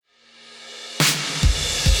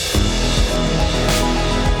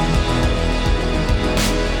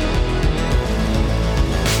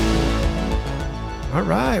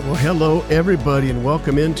right. Well, hello, everybody, and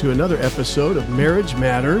welcome into another episode of Marriage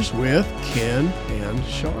Matters with Ken and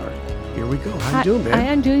Shar. Here we go. How you doing, man? I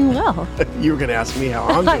am doing well. You were going to ask me how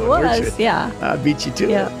I'm doing, weren't you? Yeah. I beat you to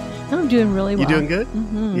it. I'm doing really well. You doing good?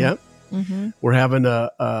 Mm-hmm. Yep. Mm-hmm. We're having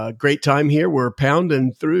a great time here. We're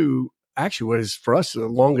pounding through, actually, what is, for us, the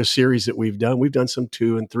longest series that we've done. We've done some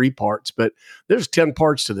 2 and 3 parts, but there's 10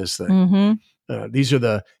 parts to this thing. Mm-hmm. These are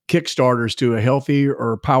the Kickstarters to a healthy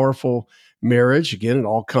or powerful marriage. Again, it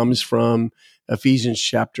all comes from Ephesians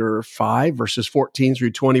chapter 5, verses 14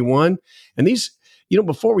 through 21. And these,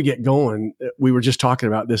 before we get going, we were just talking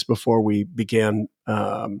about this before we began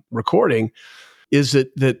recording, is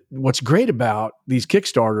that what's great about these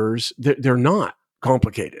Kickstarters, they're not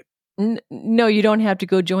complicated. No, you don't have to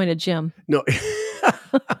go join a gym. No.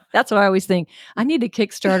 That's what I always think. I need a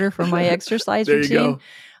Kickstarter for my exercise There routine. You go.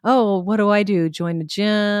 Oh, what do I do? Join a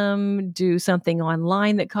gym, do something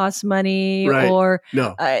online that costs money, Right. or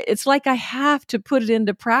No. It's like I have to put it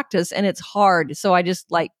into practice and it's hard. So I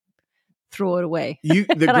just throw it away. The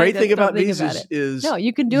great thing about these is no,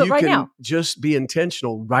 you can do it right now. Just be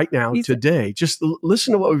intentional right now, today. Just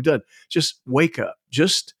listen to what we've done. Just wake up.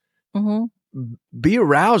 Just be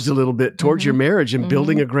aroused a little bit towards your marriage and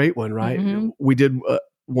building a great one, right? We did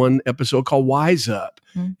one episode called Wise Up,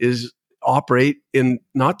 is operate in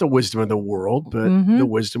not the wisdom of the world, but the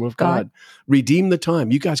wisdom of God. Redeem the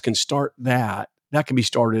time. You guys can start that. That can be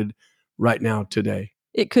started right now, today.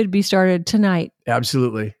 It could be started tonight.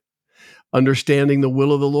 Absolutely. Understanding the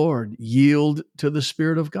will of the Lord. Yield to the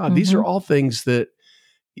Spirit of God. These are all things that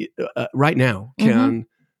right now can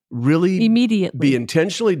really immediately be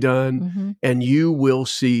intentionally done, and you will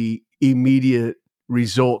see immediate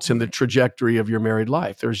results in the trajectory of your married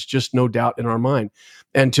life. There's just no doubt in our mind.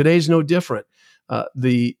 And today's no different.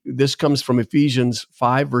 This comes from Ephesians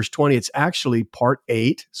 5, verse 20. It's actually part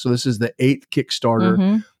 8. So this is the 8th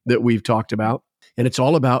Kickstarter that we've talked about. And it's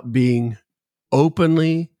all about being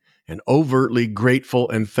openly and overtly grateful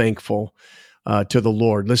and thankful to the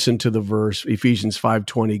Lord. Listen to the verse, Ephesians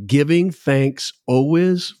 5:20, giving thanks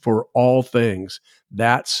always for all things.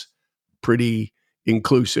 That's pretty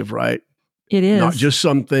inclusive, right? It is. Not just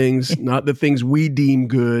some things, not the things we deem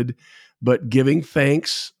good, but giving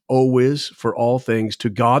thanks always for all things to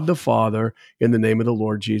God the Father in the name of the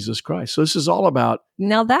Lord Jesus Christ. So this is all about...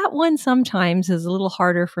 Now that one sometimes is a little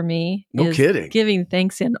harder for me. No kidding. Giving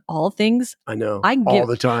thanks in all things. I know, all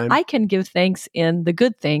the time. I can give thanks in the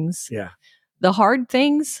good things. Yeah. The hard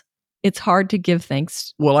things, it's hard to give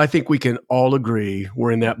thanks. Well, I think we can all agree,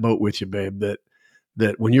 we're in that boat with you, babe,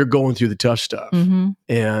 that when you're going through the tough stuff,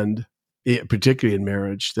 and particularly in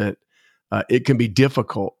marriage, that it can be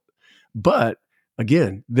difficult. But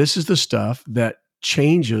again, this is the stuff that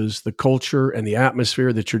changes the culture and the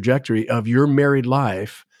atmosphere, the trajectory of your married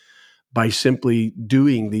life by simply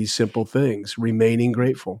doing these simple things, remaining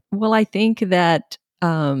grateful. Well, I think that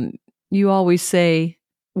you always say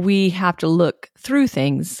we have to look through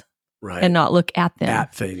things. Right. And not look at them.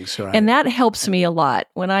 At things, right. And that helps me a lot.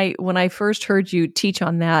 When I first heard you teach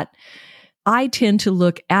on that, I tend to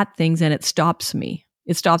look at things and it stops me.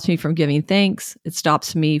 It stops me from giving thanks. It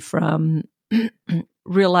stops me from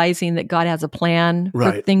realizing that God has a plan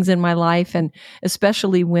for things in my life. And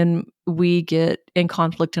especially when we get in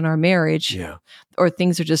conflict in our marriage or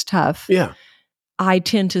things are just tough. Yeah. I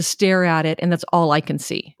tend to stare at it and that's all I can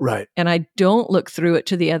see. Right. And I don't look through it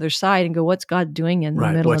to the other side and go, what's God doing in the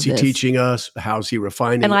middle What's of this? What's he teaching us? How's he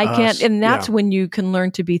refining and us? And that's when you can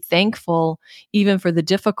learn to be thankful, even for the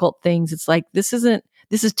difficult things. It's like, this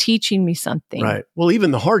is teaching me something. Right. Well,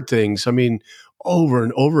 even the hard things, I mean, over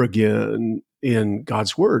and over again in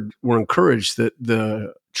God's word, we're encouraged that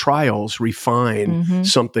the trials refine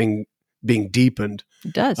something being deepened.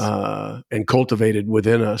 It does. And cultivated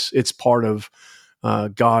within us. It's part of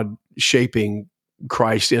God shaping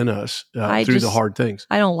Christ in us through the hard things.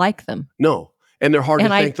 I don't like them. No. And they're hard to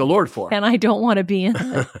thank the Lord for. And I don't want to be in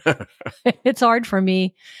it. It's hard for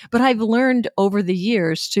me. But I've learned over the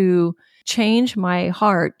years to change my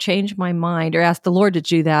heart, change my mind, or ask the Lord to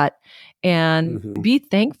do that and be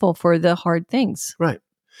thankful for the hard things. Right.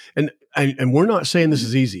 And we're not saying this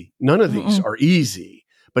is easy. None of these are easy,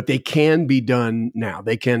 but they can be done now.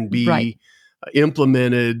 They can be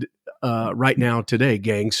implemented right now, today,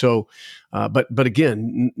 gang. So, but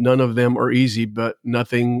again, none of them are easy, but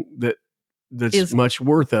nothing that's much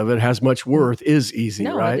worth of it has much worth is easy,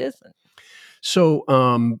 right? No, it isn't.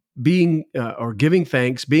 So, being or giving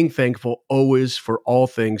thanks, being thankful always for all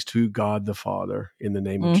things to God the Father in the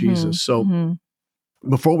name of Jesus. So,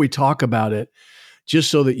 before we talk about it, just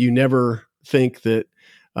so that you never think that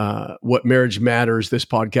what Marriage Matters, this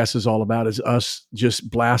podcast is all about, is us just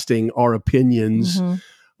blasting our opinions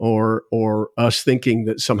or us thinking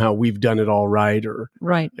that somehow we've done it all right or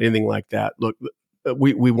anything like that. Look,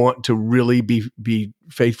 we want to really be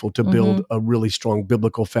faithful to build a really strong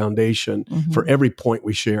biblical foundation for every point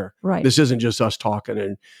we share. Right. This isn't just us talking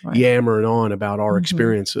and yammering on about our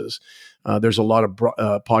experiences. There's a lot of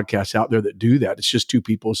podcasts out there that do that. It's just two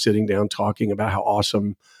people sitting down talking about how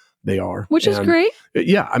awesome they are, which is great.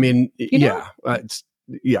 Yeah, I mean,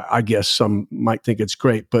 I guess some might think it's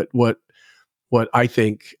great, but what I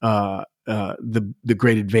think the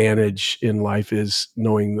great advantage in life is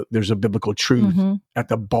knowing that there's a biblical truth at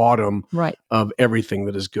the bottom of everything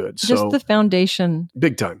that is good. Just the foundation,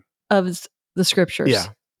 big time, of the scriptures. Yeah.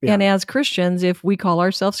 And as Christians, if we call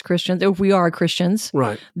ourselves Christians, if we are Christians,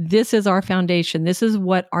 this is our foundation. This is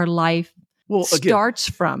what our life starts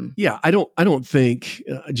from. Yeah, I don't think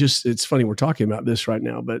it's funny we're talking about this right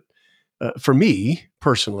now, but for me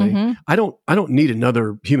personally, I don't need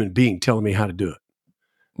another human being telling me how to do it.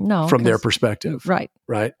 No, from their perspective. Right.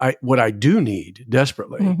 What I do need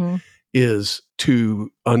desperately is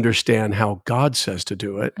to understand how God says to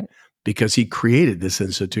do it, because he created this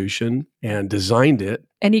institution and designed it.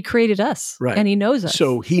 And he created us. Right. And he knows us.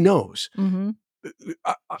 So he knows.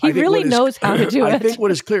 He really knows how to do it. I think what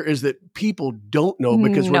is clear is that people don't know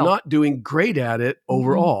because we're not doing great at it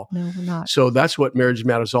overall. No, we're not. So that's what Marriage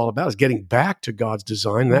Matters is all about, is getting back to God's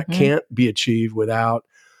design. That can't be achieved without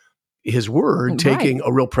his word taking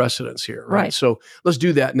a real precedence here. Right. So let's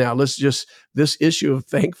do that now. This issue of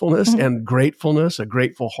thankfulness and gratefulness, a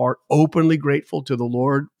grateful heart, openly grateful to the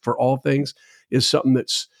Lord for all things, is something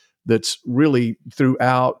that's really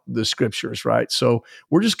throughout the scriptures, right? So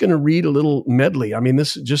we're just going to read a little medley. I mean,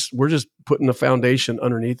 we're just putting the foundation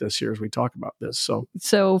underneath us here as we talk about this. So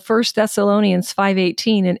 1 Thessalonians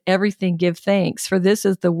 5:18, in everything give thanks, for this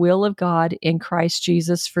is the will of God in Christ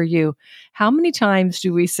Jesus for you. How many times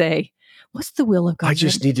do we say, what's the will of God? I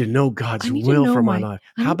just need to know God's will for my life.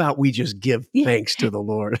 How about we just give thanks to the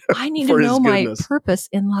Lord? I need to know my purpose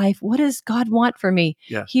in life. What does God want for me?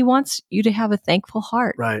 Yeah. He wants you to have a thankful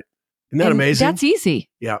heart. Right. Isn't that amazing? That's easy.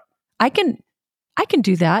 Yeah. I can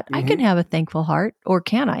do that. I can have a thankful heart, or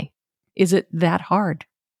can I? Is it that hard?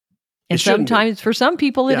 And sometimes for some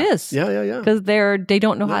people it is. Yeah. Because they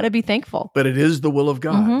don't know how to be thankful. But it is the will of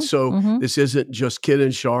God. So this isn't just Ken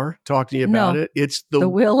and Shar talking to you about it. It's the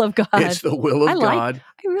will of God. It's the will of God.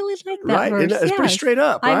 I really like that verse. It's pretty straight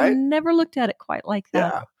up, right? I've never looked at it quite like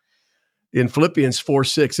that. Yeah. In Philippians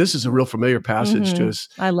 4:6, this is a real familiar passage to us.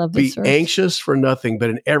 I love this verse. Be anxious for nothing, but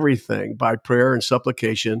in everything, by prayer and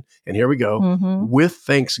supplication, and here we go, with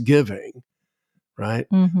thanksgiving, right?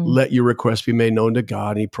 Let your requests be made known to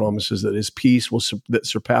God, and he promises that his peace that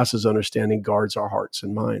surpasses understanding guards our hearts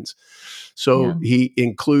and minds. So he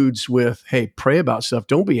includes with, hey, pray about stuff.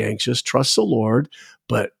 Don't be anxious. Trust the Lord,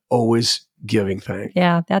 but always giving thanks.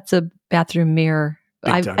 Yeah, that's a bathroom mirror.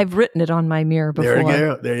 I've written it on my mirror before.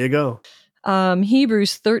 There you go.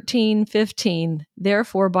 Hebrews 13:15.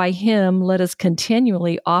 Therefore, by him, let us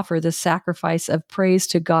continually offer the sacrifice of praise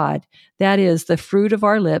to God. That is the fruit of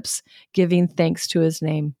our lips, giving thanks to his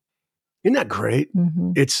name. Isn't that great?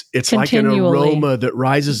 It's like an aroma that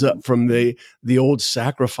rises up from the old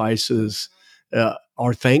sacrifices,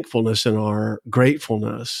 our thankfulness and our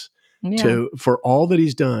gratefulness for all that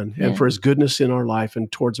he's done and for his goodness in our life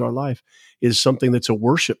and towards our life is something that's a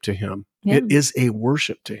worship to him. Yeah. It is a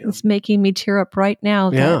worship to him. It's making me tear up right now.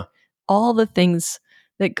 That all the things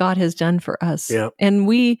that God has done for us. Yeah. And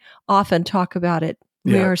we often talk about it.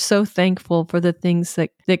 We are so thankful for the things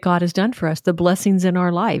that God has done for us, the blessings in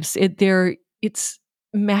our lives. It's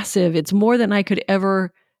massive. It's more than I could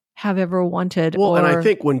ever wanted. Well, and I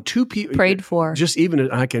think when two people prayed for, just even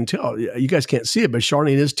I can tell you guys can't see it, but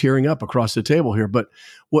Charlene is tearing up across the table here. But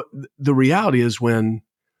what the reality is, when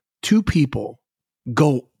two people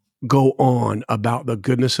go on about the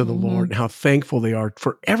goodness of the Lord and how thankful they are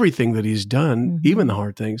for everything that he's done, even the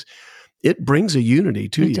hard things, it brings a unity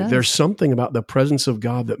to you. There's something about the presence of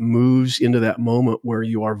God that moves into that moment where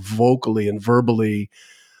you are vocally and verbally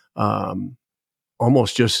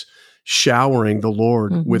almost just showering the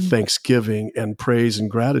Lord with thanksgiving and praise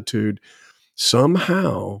and gratitude.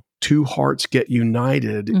 Somehow two hearts get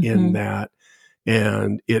united in that,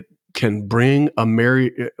 and it can bring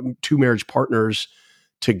two marriage partners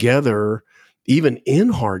together, even in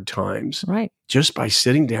hard times, just by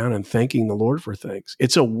sitting down and thanking the Lord for things.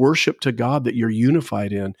 It's a worship to God that you're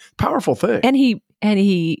unified in. Powerful thing. And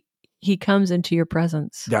he comes into your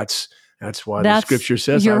presence. That's why the scripture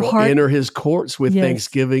says, I will enter his courts with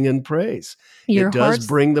thanksgiving and praise. It does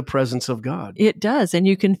bring the presence of God. It does. And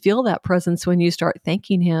you can feel that presence when you start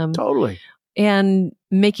thanking him. Totally. And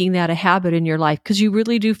making that a habit in your life, because you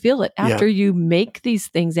really do feel it after you make these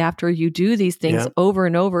things, after you do these things over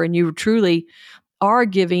and over, and you truly are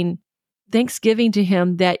giving thanksgiving to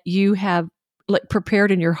him that you have like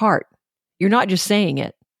prepared in your heart. You're not just saying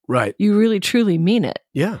it. Right. You really truly mean it.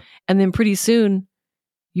 Yeah. And then pretty soon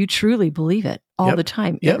you truly believe it all the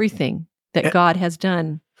time. Everything that God has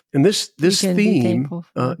done. And this theme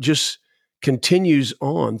just continues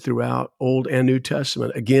on throughout Old and New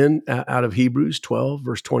Testament. Again, out of Hebrews 12,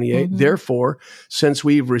 verse 28. Therefore, since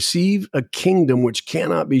we've received a kingdom which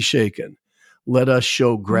cannot be shaken, let us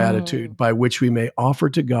show gratitude by which we may offer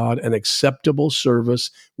to God an acceptable service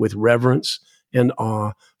with reverence and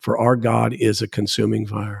awe, for our God is a consuming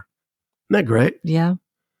fire. Isn't that great? Yeah.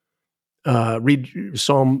 Read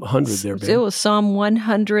Psalm 100 there, babe. It was Psalm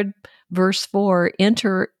 100, verse 4.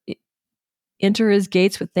 Enter his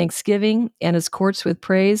gates with thanksgiving and his courts with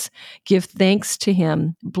praise. Give thanks to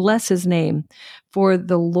him. Bless his name. For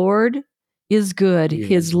the Lord is good. Yeah.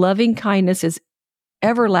 His loving kindness is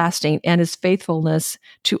everlasting, and his faithfulness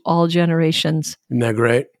to all generations. Isn't that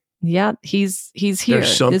great? Yeah, he's here.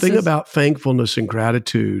 There's something about thankfulness and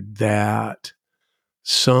gratitude that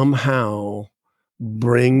somehow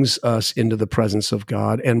brings us into the presence of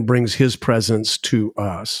God and brings his presence to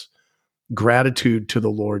us. Gratitude to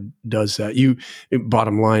the Lord does that.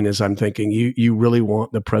 Bottom line is, I'm thinking, you really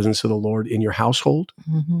want the presence of the Lord in your household?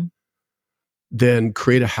 Then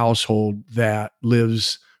create a household that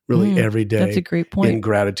lives really every day. That's a great point. In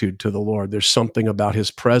gratitude to the Lord. There's something about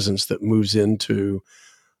his presence that moves into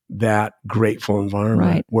that grateful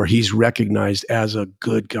environment where he's recognized as a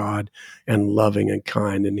good God and loving and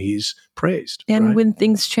kind, and he's praised. And when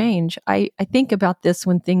things change, I think about this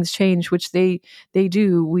when things change, which they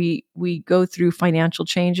do. We go through financial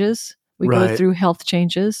changes. We go through health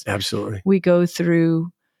changes. Absolutely. We go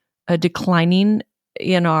through a declining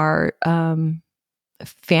in our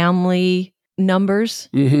family numbers.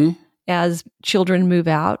 As children move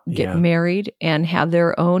out, get married, and have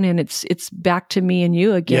their own, and it's back to me and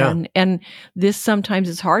you again. And this sometimes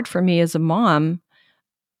is hard for me as a mom.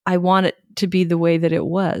 I want it to be the way that it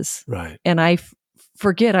was, and I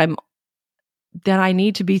forget that I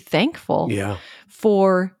need to be thankful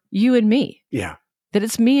for you and me. That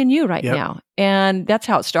it's me and you right now, and that's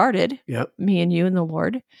how it started. Me and you and the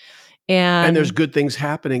Lord. And there's good things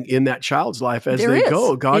happening in that child's life as they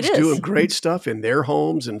go. God's doing great stuff in their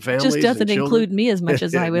homes and families. It just doesn't include me as much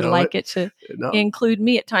as I would like it to include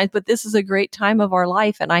me at times. But this is a great time of our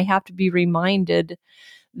life, and I have to be reminded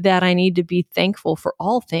that I need to be thankful for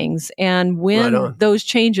all things. And when those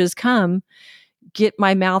changes come, get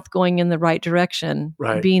my mouth going in the right direction,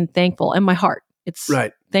 being thankful, and my heart. It's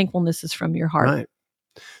thankfulness is from your heart.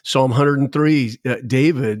 Psalm 103,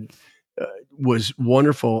 David was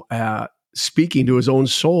wonderful at speaking to his own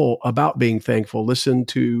soul about being thankful. Listen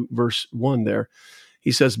to verse 1 there.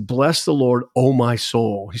 He says, "Bless the Lord, O my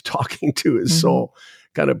soul." He's talking to his soul,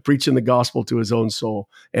 kind of preaching the gospel to his own soul.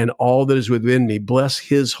 "And all that is within me, bless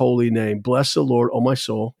his holy name. Bless the Lord, O my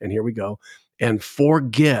soul." And here we go. "And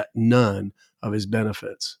forget none of his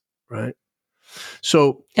benefits." Right?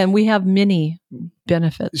 So, and we have many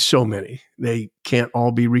benefits. So many. They can't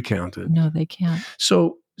all be recounted. No, they can't.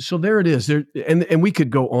 So there it is. And we could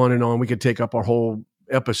go on and on. We could take up our whole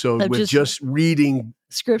episode with just reading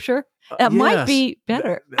scripture. That might be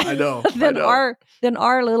better. I know. than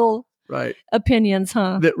our little opinions,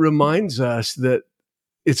 huh? That reminds us that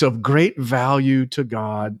it's of great value to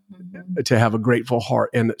God to have a grateful heart,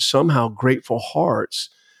 and that somehow grateful hearts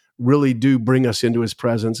really do bring us into his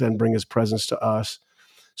presence and bring his presence to us.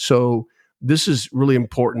 So this is really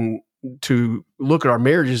important to look at our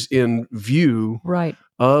marriages in view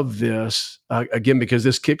of this, again, because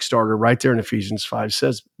this Kickstarter right there in Ephesians 5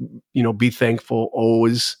 says, be thankful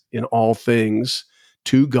always in all things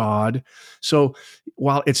to God. So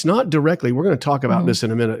while it's not directly, we're going to talk about this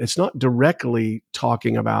in a minute, it's not directly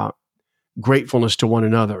talking about gratefulness to one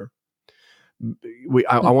another.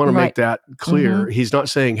 I want to make that clear. He's not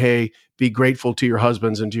saying, hey, be grateful to your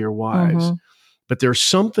husbands and to your wives. But there's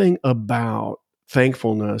something about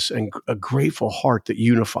thankfulness and a grateful heart that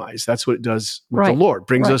unifies. That's what it does with the Lord.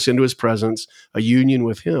 Brings us into his presence, a union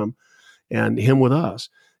with him and him with us.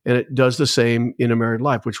 And it does the same in a married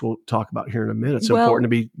life, which we'll talk about here in a minute. It's important to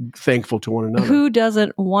be thankful to one another. Who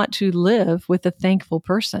doesn't want to live with a thankful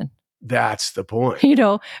person? That's the point.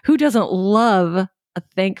 Who doesn't love a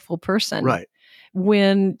thankful person? Right.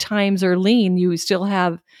 When times are lean, you still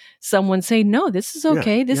have someone say, "No, this is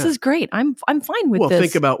okay. This is great. I'm fine with this." Well,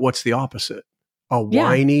 think about what's the opposite. A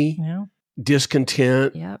whiny,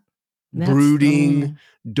 discontent, brooding,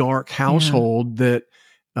 dark household that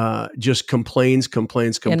just complains,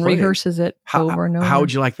 and rehearses it over and over. How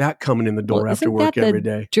would you like that coming in the door after work every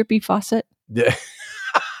day? Drippy faucet? Yeah.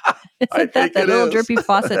 Isn't that the little drippy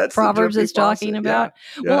faucet Proverbs is talking about?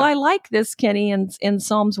 Yeah. Well, I like this, Kenny, in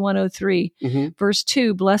Psalms 103, verse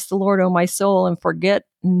 2, bless the Lord, O my soul, and forget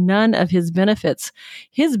none of his benefits.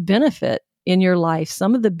 His benefit in your life,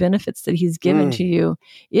 some of the benefits that he's given to you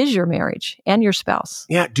is your marriage and your spouse.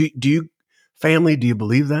 Yeah. Do you, family, do you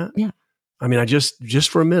believe that? Yeah. I mean, just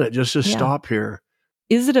for a minute, just to stop here.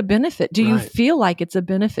 Is it a benefit? Do you feel like it's a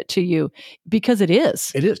benefit to you? Because it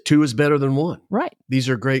is. It is. 2 is better than 1. Right. These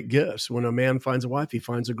are great gifts. When a man finds a wife, he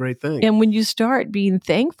finds a great thing. And when you start being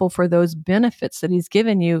thankful for those benefits that he's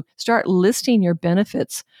given you, start listing your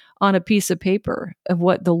benefits on a piece of paper of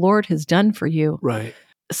what the Lord has done for you. Right.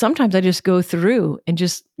 Sometimes I just go through and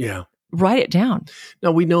just write it down.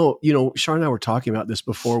 Now, we know, Shar and I were talking about this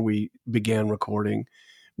before we began recording.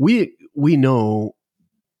 We know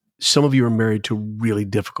some of you are married to really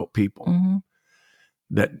difficult people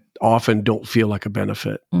that often don't feel like a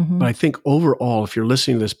benefit. But I think overall, if you're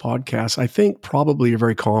listening to this podcast, I think probably you're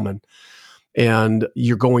very common and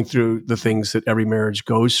you're going through the things that every marriage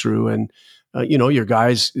goes through. And, your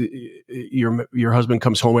guys, your husband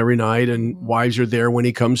comes home every night and wives are there when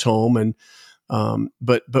he comes home. And,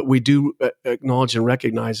 but we do acknowledge and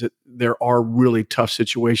recognize that there are really tough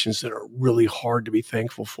situations that are really hard to be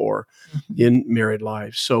thankful for in married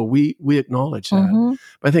life. So we acknowledge that.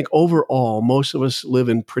 But I think overall, most of us live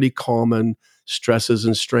in pretty common stresses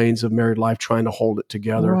and strains of married life, trying to hold it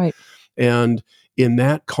together. Right. And in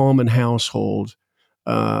that common household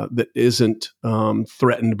that isn't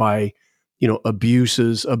threatened by,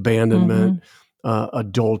 abuses, abandonment,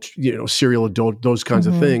 serial adult, those kinds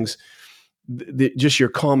of things. Just your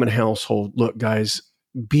common household. Look, guys,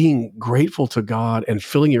 being grateful to God and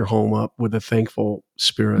filling your home up with a thankful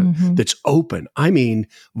spirit that's open. I mean,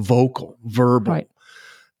 vocal, verbal,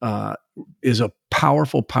 is a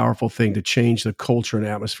powerful, powerful thing to change the culture and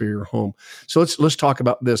atmosphere of your home. So let's talk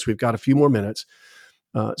about this. We've got a few more minutes.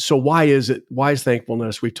 So why is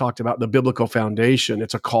thankfulness? We've talked about the biblical foundation.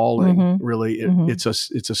 It's a calling, really. It's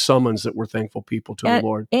a summons that we're thankful people to the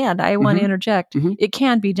Lord. And I want to interject. It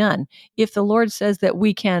can be done. If the Lord says that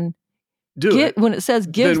we can do it, when it says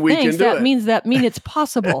give thanks, that means it's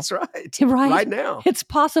possible. That's right. Right now. It's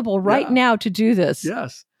possible now to do this.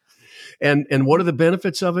 Yes. And what are the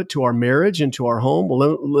benefits of it to our marriage and to our home?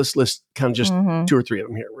 Well, let's list kind of just 2 or 3 of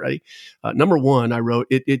them here. Ready? Number 1, I wrote,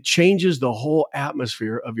 it changes the whole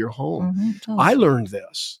atmosphere of your home. I learned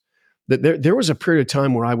this, that there was a period of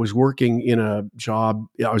time where I was working in a job.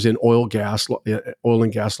 I was in oil and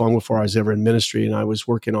gas long before I was ever in ministry. And I was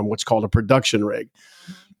working on what's called a production rig.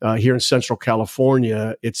 Here in Central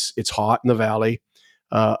California, it's hot in the valley,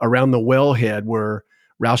 around the wellhead where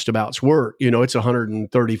roustabouts work. It's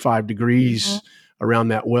 135 degrees around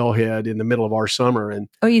that wellhead in the middle of our summer. And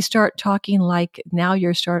you start talking like now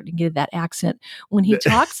you're starting to get that accent when he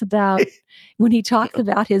talks about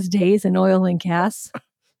his days in oil and gas.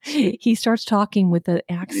 He starts talking with an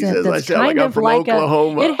accent that's kind of like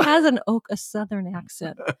Oklahoma. It has a southern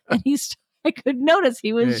accent, and I could notice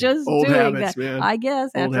he was just old doing habits, that. Man. I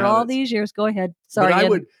guess after all these years, go ahead. Sorry,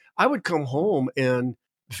 but I would come home and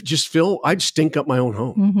I'd stink up my own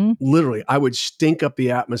home. Literally, I would stink up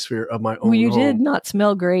the atmosphere of my own home. Well, you did not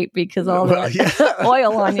smell great because all that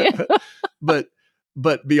oil on you.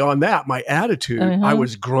 But beyond that, my attitude, I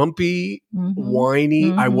was grumpy,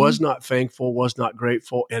 whiny. I was not thankful, was not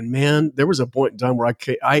grateful. And man, there was a point in time where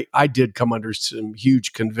I did come under some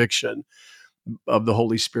huge conviction of the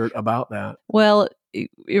Holy Spirit about that. Well, it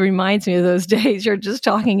reminds me of those days you're just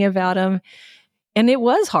talking about them. And it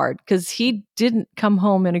was hard because he didn't come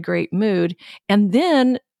home in a great mood. And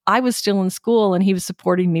then I was still in school and he was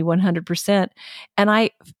supporting me 100%. And I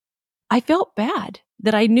felt bad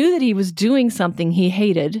that I knew that he was doing something he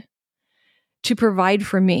hated to provide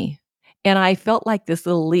for me. And I felt like this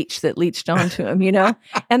little leech that leached onto him,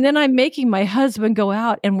 And then I'm making my husband go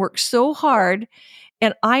out and work so hard.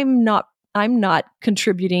 And I'm not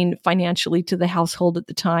contributing financially to the household at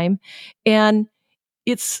the time. And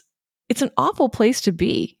it's an awful place to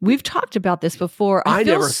be. We've talked about this before. I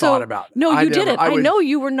never thought about it. No, you didn't. I know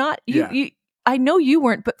you were not. I know you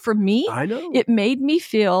weren't. But for me, I know it made me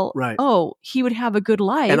feel, he would have a good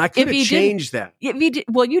life. And I could have changed that.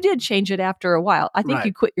 Well, you did change it after a while. I think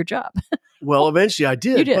you quit your job. Well, eventually I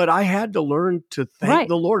did, but I had to learn to thank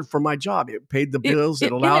the Lord for my job. It paid the bills.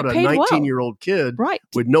 It allowed a 19-year-old kid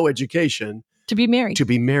with no education to be married.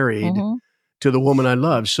 To the woman I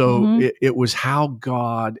love. So it was how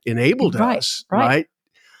God enabled us, right?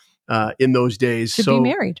 in those days. To be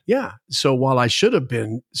married. Yeah. So while I should have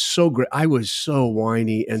been so great, I was so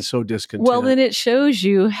whiny and so discontent. Well, then it shows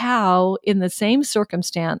you how in the same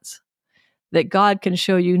circumstance that God can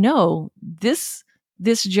show you, no, this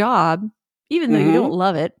job, even though you don't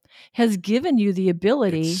love it, has given you the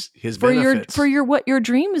ability his for benefits. your what your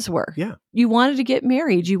dreams were. Yeah. You wanted to get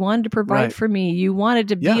married. You wanted to provide for me. You wanted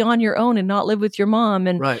to be on your own and not live with your mom.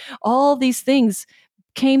 And all these things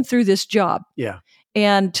came through this job. Yeah.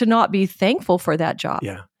 And to not be thankful for that job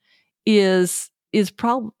is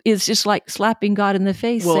just like slapping God in the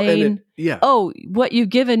face, saying, "Oh, what you've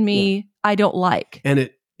given me, I don't like." And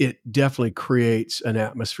it definitely creates an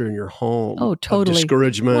atmosphere in your home. Oh, totally. Of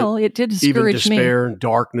discouragement. Well, it did discourage even despair and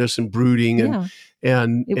darkness and brooding.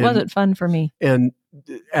 And it wasn't fun for me. And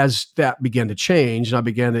as that began to change, and I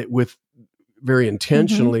began it with very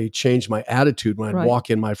intentionally change my attitude when I'd walk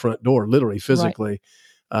in my front door, literally, physically,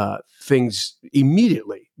 things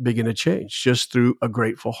immediately begin to change just through a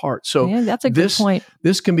grateful heart. So that's a good point.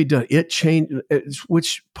 This can be done. It changed,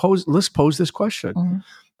 let's pose this question.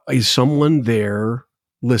 Is someone there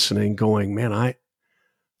listening going, man, I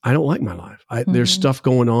don't like my life. There's stuff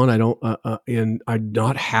going on. I don't, and I'm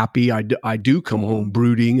not happy. I do come home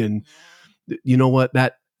brooding, and you know what?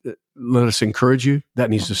 That let us encourage you.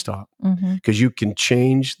 That needs to stop, because you can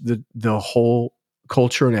change the whole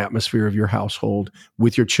culture and atmosphere of your household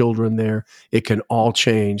with your children there. It can all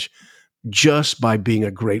change just by being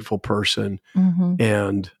a grateful person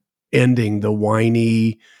and ending the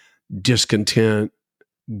whiny, discontent,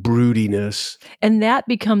 broodiness. And that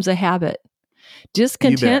becomes a habit.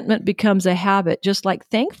 Discontentment becomes a habit, just like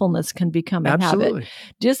thankfulness can become a habit.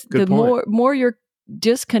 Just Good the point. more you're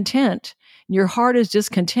discontent, your heart is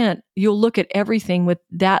discontent, you'll look at everything with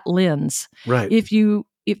that lens. Right.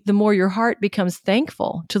 If the more your heart becomes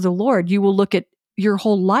thankful to the Lord, you will look at your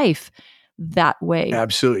whole life that way.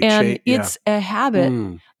 Absolutely. And it's a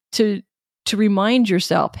habit to remind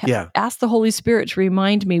yourself. Ask the Holy Spirit to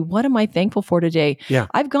remind me, what am I thankful for today?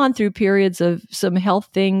 I've gone through periods of some health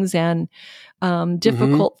things and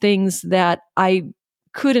difficult things that I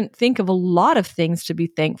couldn't think of a lot of things to be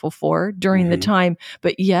thankful for during the time.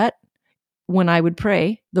 But yet, when I would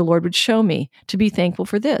pray, the Lord would show me to be thankful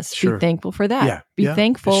for this, be thankful for that, be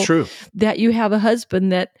thankful that you have a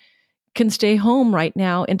husband that can stay home right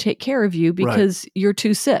now and take care of you because you're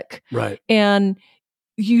too sick. Right. And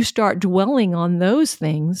you start dwelling on those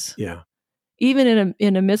things, even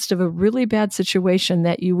in a midst of a really bad situation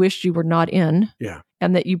that you wished you were not in,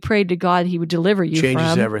 and that you prayed to God He would deliver you from.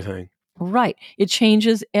 Changes everything. Right. It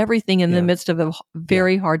changes everything in the midst of a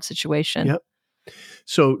very hard situation. Yep.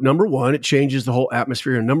 So number one, it changes the whole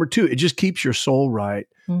atmosphere. And number two, it just keeps your soul right.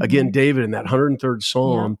 Again, David in that 103rd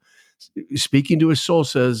Psalm, speaking to his soul,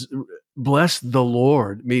 says, bless the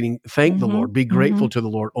Lord, meaning thank the Lord, be grateful to the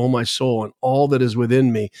Lord, O my soul, and all that is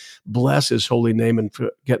within me. Bless His holy name and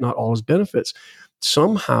forget not all His benefits.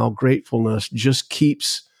 Somehow gratefulness just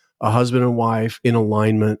keeps a husband and wife in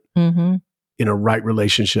alignment, in a right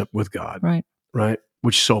relationship with God. Right.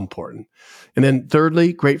 Which is so important. And then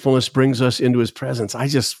thirdly, gratefulness brings us into His presence. I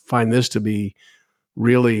just find this to be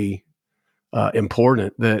really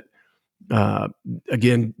important, that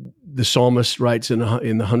again, the psalmist writes in the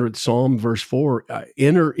 100th Psalm, verse 4,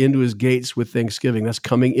 enter into His gates with thanksgiving. That's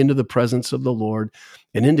coming into the presence of the Lord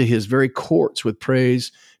and into His very courts with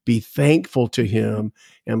praise. Be thankful to Him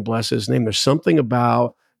and bless His name. There's something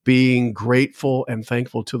about being grateful and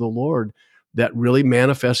thankful to the Lord that really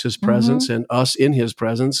manifests His presence and us in His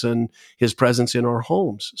presence and His presence in our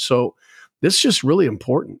homes. So this is just really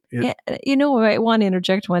important. You know, I want to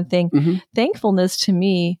interject one thing. Thankfulness to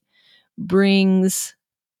me brings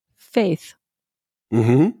faith.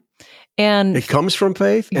 And it comes from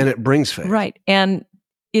faith and it brings faith. Right. And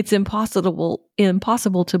it's impossible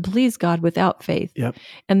to please God without faith.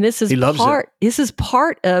 And this is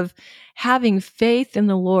part of having faith in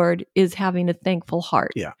the Lord, is having a thankful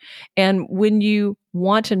heart. And when you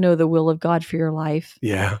want to know the will of God for your life,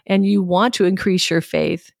 and you want to increase your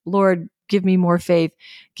faith, Lord, give me more faith,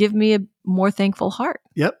 give me a more thankful heart.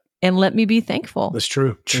 And let me be thankful. That's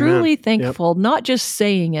true. Truly thankful, not just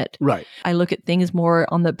saying it. Right. I look at things more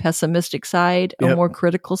on the pessimistic side, a more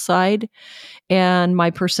critical side, and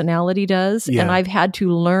my personality does. And I've had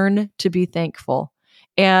to learn to be thankful.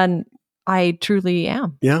 And I truly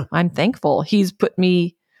am. I'm thankful. He's put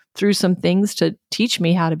me through some things to teach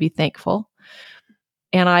me how to be thankful.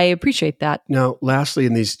 And I appreciate that. Now, lastly,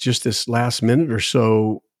 in this last minute or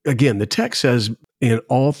so, again, the text says, in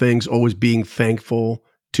all things, always being thankful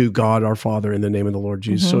to God our Father in the name of the Lord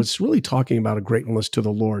Jesus. So it's really talking about a gratefulness to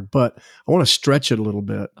the Lord, but I want to stretch it a little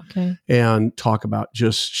bit and talk about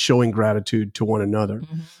just showing gratitude to one another,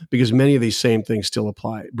 because many of these same things still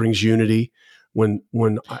apply. It brings unity. When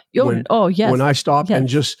I stop and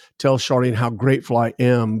just tell Charlene how grateful I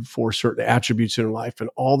am for certain attributes in her life and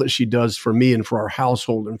all that she does for me and for our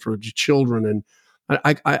household and for children, and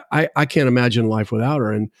I can't imagine life without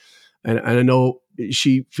her, and I know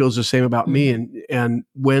she feels the same about me. And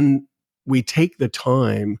when we take the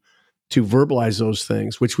time to verbalize those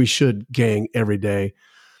things, which we should, gang, every day,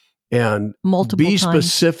 and be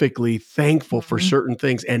specifically thankful for certain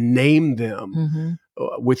things and name them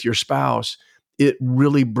with your spouse, it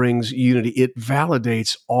really brings unity. It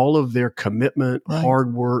validates all of their commitment,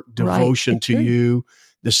 hard work, devotion to you,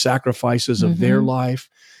 the sacrifices of their life.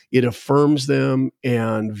 It affirms them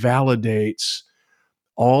and validates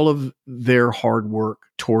all of their hard work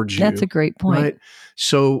towards you. That's a great point. Right?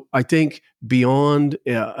 So I think beyond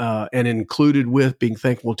and included with being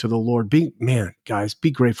thankful to the Lord, guys,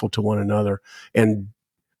 be grateful to one another, and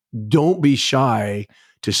don't be shy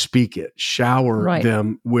to speak it. Shower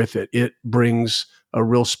them with it. It brings a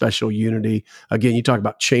real special unity. Again, you talk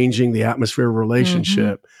about changing the atmosphere of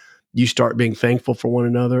relationship. You start being thankful for one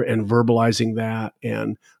another and verbalizing that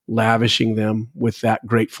and lavishing them with that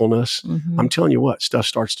gratefulness. I'm telling you what, stuff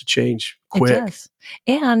starts to change quick. It does.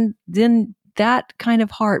 And then that kind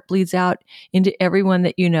of heart bleeds out into everyone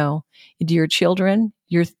that you know, into your children.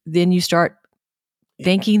 Then you start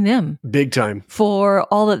thanking them big time for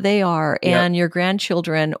all that they are, and your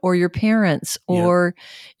grandchildren or your parents or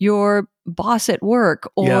your boss at work,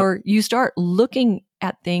 or you start looking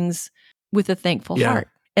at things with a thankful heart.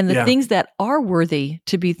 And the things that are worthy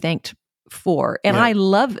to be thanked for. And I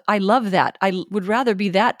love that. I would rather be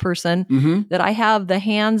that person that I have the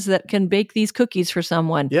hands that can bake these cookies for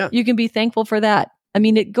someone. You can be thankful for that. I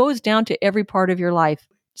mean, it goes down to every part of your life.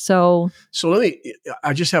 So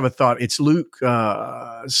I just have a thought. It's Luke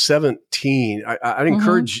 17. I'd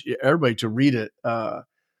encourage everybody to read it. Right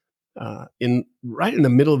in the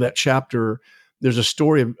middle of that chapter, there's a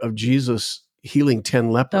story of Jesus healing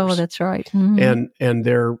 10 lepers. Oh, that's right. And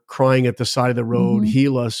they're crying at the side of the road,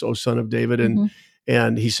 heal us, O Son of David.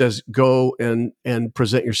 And he says, go and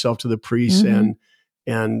present yourself to the priests.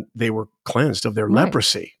 And they were cleansed of their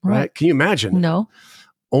leprosy, right? Can you imagine? No.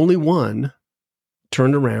 Only one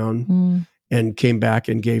turned around and came back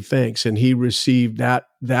and gave thanks. And he received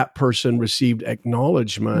that person received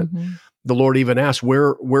acknowledgement. The Lord even asked,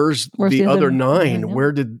 where's the other 9?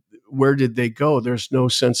 Where did they go? There's no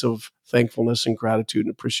sense of thankfulness and gratitude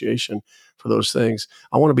and appreciation for those things.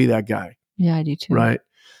 I want to be that guy. Yeah, I do too. Right?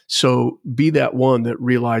 So be that one that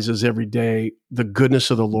realizes every day the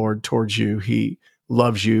goodness of the Lord towards you. He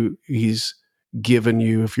loves you. He's given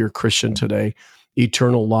you, if you're a Christian today,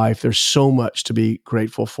 eternal life. There's so much to be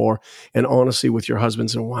grateful for. And honestly, with your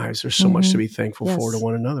husbands and wives, there's so much to be thankful for to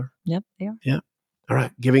one another. Yep, they are. Yeah. All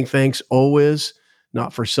right. Giving thanks always,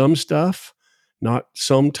 not for some stuff, not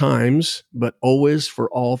sometimes, but always for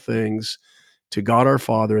all things, to God our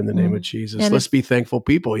Father in the name of Jesus. And let's be thankful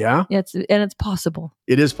people, yeah? It's possible.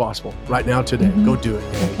 It is possible right now, today. Go do it.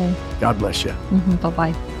 Okay. God bless you.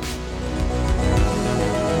 Bye-bye.